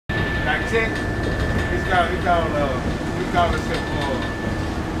architect. He's called himself,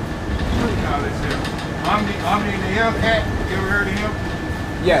 Omni and the Hellcat. You ever heard of him?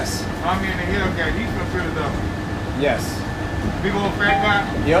 Yes. Omni and the Hellcat. He's from Philadelphia. Yes. Big old fat guy.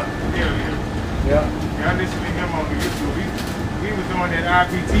 Yep. Yeah. I listened to him on the YouTube. He was doing that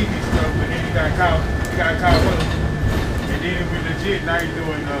IPTV stuff, but then he got caught up. And then it was legit. Now he's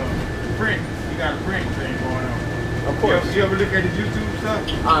doing print. He got a print thing going on. Of course. You ever look at his YouTube stuff?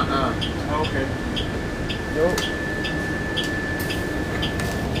 Okay. Yo.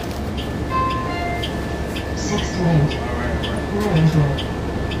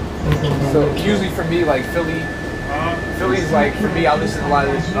 So usually for me, like Philly's like, for me, I listen to a lot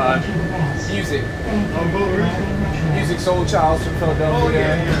of music. Music Soul Child's from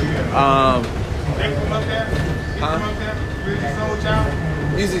Philadelphia. They from up there? Music Soul Child?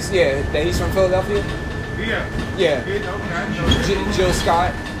 Music, yeah, that he's from Philadelphia? Yeah. Jill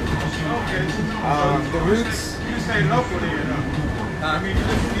Scott. Okay. The Roots. You say local there, though. I mean, you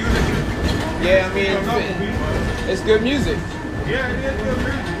listen. Yeah, I mean, it's good music. Yeah, it is good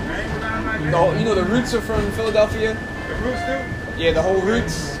music. You know, the Roots are from Philadelphia. The Roots too? Yeah, the whole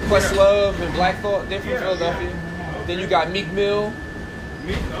Roots, Questlove and Black Thought, they're from Philadelphia. Okay. Then you got Meek Mill.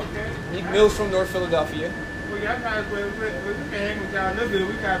 Meek Mill's from North Philadelphia. Well, y'all guys, we can hang with y'all a little bit.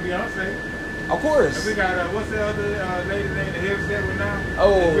 We got Beyonce. Of course. And we got, what's the other lady name that heavy set with now?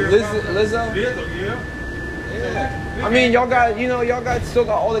 Oh, Lizzo? Lizzo, yeah. I mean, y'all got still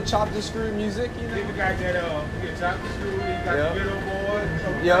got all the chopped and screwed music, you know? Then we got that, chopped and screwed, you got the Ghetto Boys. So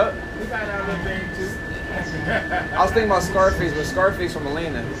we got our little thing too. I was thinking about Scarface, but Scarface from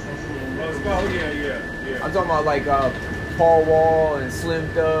Atlanta. Oh, yeah. I'm talking about like Paul Wall and Slim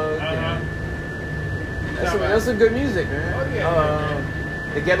Thug. That's some good music, man. Oh,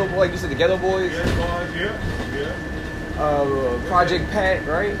 yeah. The Ghetto Boys, like you said, the Ghetto Boys. Project Pat,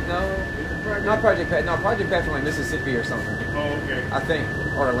 right? No, not Project Pat. No, Project Pat from like Mississippi or something. Oh, okay. I think,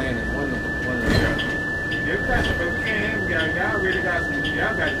 or Atlanta. One of them. Y'all really got some.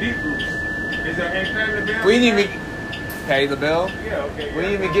 Y'all got deep roots. Is that Patty LaBelle? We didn't even Patty LaBelle. Yeah, okay. We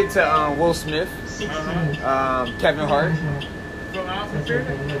didn't even get to Will Smith. Kevin Hart.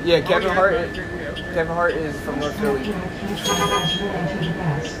 Yeah, Kevin Hart. Kevin Hart is from North Philly.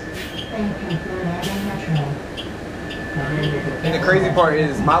 And the crazy part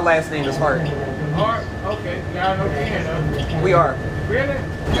is my last name is Hart. Hart? Okay. Y'all know Ken, We are. Really?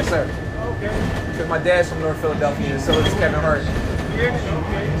 Yes, sir. Okay. Because my dad's from North Philadelphia, so is Kevin Hart. Really?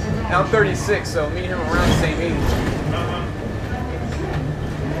 Okay. And I'm 36, so me and him are around the same age.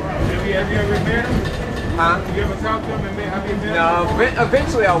 Have you ever met him? Huh? You ever talked to him and have you met him? No,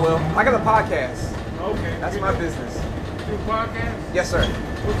 eventually I will. I got a podcast. Okay. That's my business. Your podcast? Yes, sir.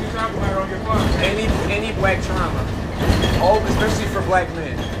 What you talking about on your podcast? Any black trauma. Especially for black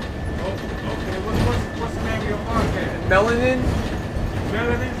men. Oh, okay. What's the name of your podcast? Melanin.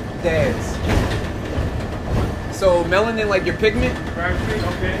 Melanin? Dads. So melanin, like your pigment. Right.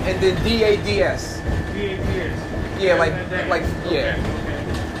 Okay. And then DADS. DADS. Yeah, yeah.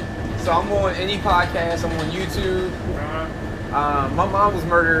 So I'm on any podcast. I'm on YouTube. My mom was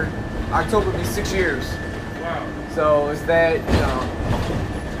murdered. October will be 6 years. Wow. So it's that,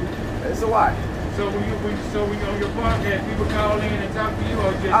 it's a lot. So when you on your podcast, people call in and talk to you,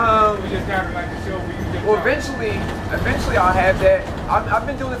 or just kind of like a show where you just Well, talk? eventually I'll have that. I've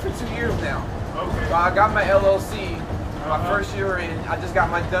been doing it for 2 years now. Okay. So I got my LLC. My first year in, I just got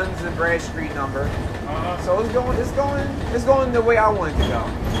my Duns and Bradstreet number. So it's going the way I want it to go.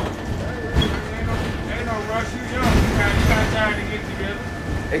 Ain't no rush. You young. You got time to get together.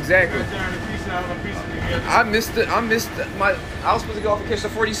 Exactly. You got time to piece out and piece it together. I was supposed to go off and catch the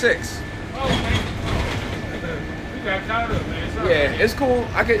 46. Oh man. You got caught up, man. Sorry, Yeah, man. it's cool.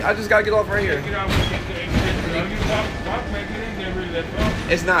 I just gotta get off right here. Get off you walk, man. It ain't that really that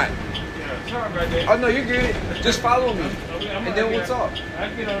far. It's not. Yeah, sorry about that. Oh no, you're good. Just follow me, and then we'll talk. I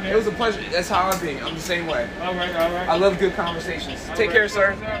get on there. It was a pleasure. That's how I'm being. I'm the same way. All right. I love good conversations. Take care,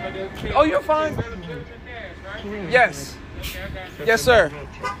 sir. Oh, you're fine. Yes. Yes, sir.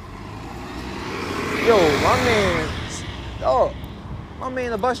 Yo, my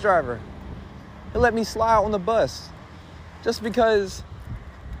man, the bus driver. He let me slide on the bus just because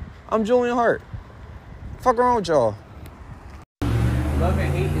I'm Julian Hart. Fuck wrong with y'all. Love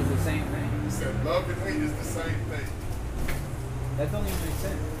and hate is the same thing. He said love and hate is the same thing. That don't even make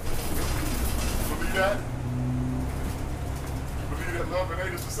sense. Believe that? Believe that love and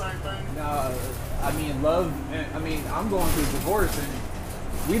hate is the same thing? No, I'm going through a divorce and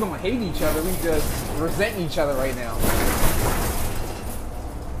we don't hate each other. We just resent each other right now.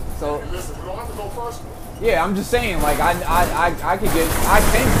 So Hey, listen, we don't have to go personal. yeah, I'm just saying, like I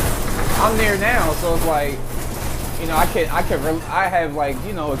I'm there now, so it's like, you know, I have like,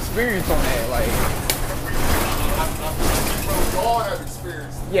 you know, experience on that. Like, We all have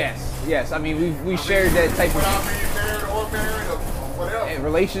experience. yes. I mean, we shared that type of without being married or whatever.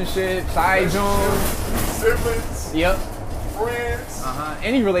 Relationship, side jones, siblings. Yep. Friends.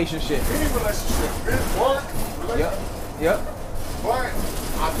 Any relationship. Business, work. Yep. But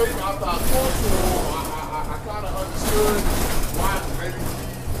I think after I talked to him, I kind of understood why maybe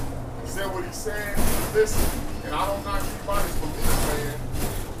he said what he said. Listen, and I don't knock anybody's beliefs, man,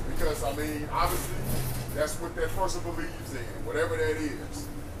 because I mean, obviously, that's what that person believes in, whatever that is.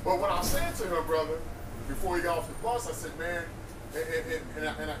 But what I said to him, brother, before he got off the bus, I said, man,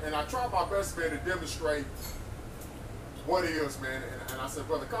 and I tried my best, man, to demonstrate what is, man. And I said,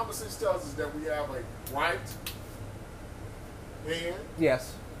 brother, common sense tells us that we have a right hand.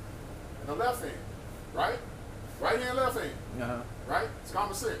 Yes. And a left hand, right? Right hand, left hand. Right? It's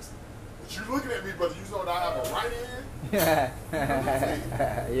common sense. But you looking at me, brother, you know that I have a right hand.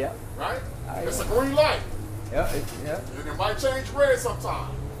 Yeah. Right? It's a green light. Yeah. And it might change red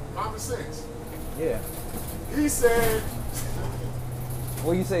sometime. Common sense. Yeah. He said,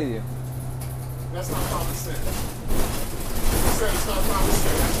 what you say to you? that's not common sense. He said it's not common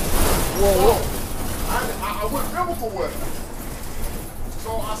sense. Whoa. I went biblical with it.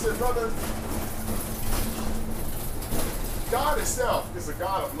 So I said, brother, God itself is a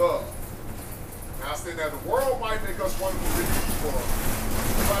God of love. And I said that the world might make us want to believe or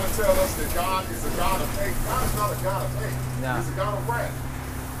try to tell us that God is a God of hate. God is not a God of hate. No. He's a God of wrath.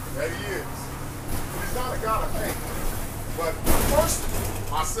 That he is. But he's not a God of hate. But first,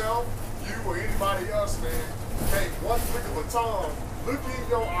 myself, you, or anybody else, man, take one flick of a tongue, look in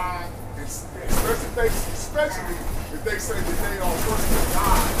your eye, and especially if they say that they are a person of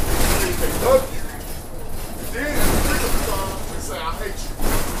God, if they love you, and then at the flick of the tongue, they say, I hate you.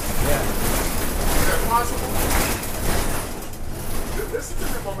 Yeah. Is that possible? Listen to me,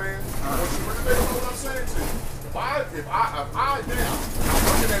 my man. I want you to really think about what I'm saying to you. If I now, I'm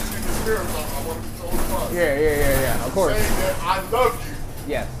looking at you in the spirit, I want to control the bus. Yeah. Of course. Saying that I love you.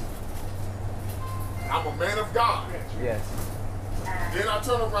 Yes. I'm a man of God. Yes. Then I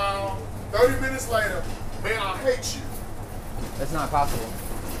turn around, 30 minutes later, man, I hate you. That's not possible.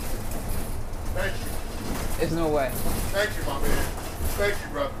 Thank you. There's no way. Thank you, my man. Thank you,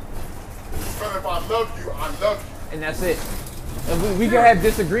 brother. Brother, if I love you, I love you. And that's it. And we can have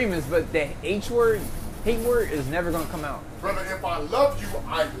disagreements, but the hate word is never going to come out. Brother, if I love you,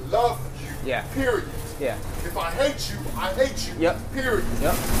 I love you. Yeah. Period. Yeah. If I hate you, I hate you. Yep. Period.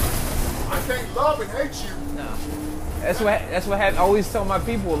 Yep. I can't love and hate you. No. That's what I always tell my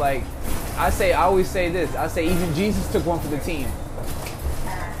people. Like, I always say this. I say even Jesus took one for the team,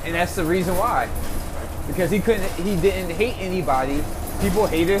 and that's the reason why. Because he didn't hate anybody. People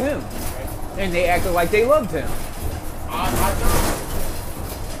hated him, and they acted like they loved him. I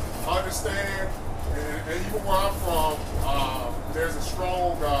understand, and even where I'm from, there's a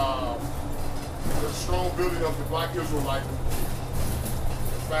strong building of the Black Israelite. In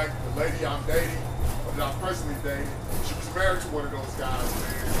fact, the lady I'm dating, or that I'm presently dating, she was married to one of those guys,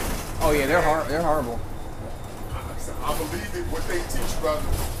 man. Oh yeah, they're horrible. I believe that what they teach, brother,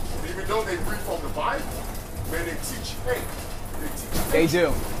 and even though they read from the Bible, man, they teach hate. They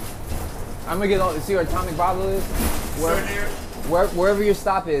do. I'm gonna get off. See where Atomic Bottle is? Wherever your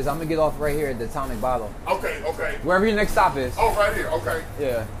stop is, I'm gonna get off right here at the Atomic Bottle. Okay. Wherever your next stop is. Oh, right here. Okay.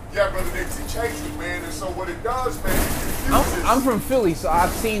 Yeah. Yeah, brother, they teach hatred, man, and so what it does, man, it confuses. I'm from Philly, so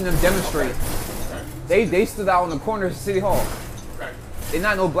I've seen them demonstrate. Okay. They stood out on the corner of City Hall. Okay. They're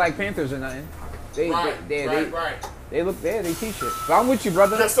not no Black Panthers or nothing. Right. They look there. They teach it. But I'm with you,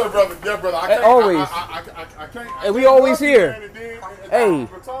 brother. Yes, sir, brother. Yeah, brother. I can't. Always. I can't. And we always here. Hey,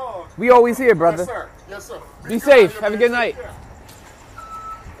 we always here, brother. Yes, sir. Yes, sir. Be safe. Have a good night.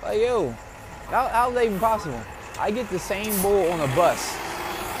 Like, yo, how's that even possible? I get the same bull on a bus.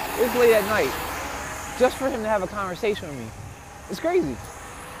 It's late at night. Just for him to have a conversation with me. It's crazy.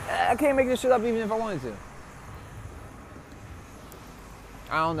 I can't make this shit up even if I wanted to.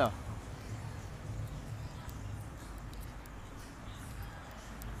 I don't know.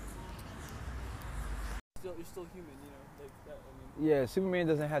 You're still human, you know, like that. I mean, Yeah, Superman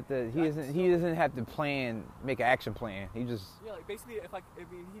doesn't have to. He doesn't have to make an action plan. He just. yeah, like basically, if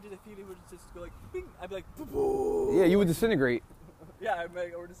he would just go like, bing, I'd be like, boo. Yeah, you would disintegrate. Yeah,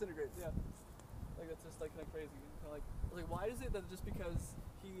 or disintegrate. Yeah, like that's just like kind of crazy. Like, why is it that just because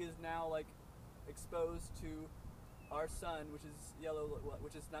he is now like exposed to our sun, which is yellow,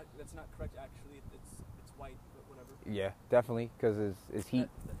 which is that's not correct actually. It's white, but whatever. Yeah, definitely, because it's heat.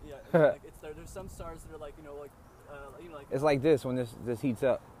 Like there's some stars that are like like It's like this when this heats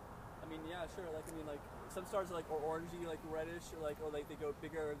up. I mean, Yeah, sure. Like I mean, like some stars are like or orangey, like reddish, or like they go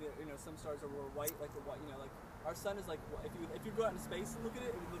bigger. You know, some stars are more white, like the white. You know, like our sun is like if you go out in space and look at it,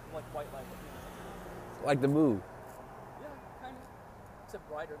 it would look like white light. You know? Like the moon. Yeah, kind of. Except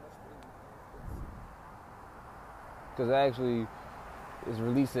brighter, much brighter. Because it actually is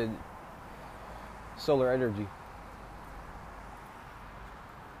releasing solar energy.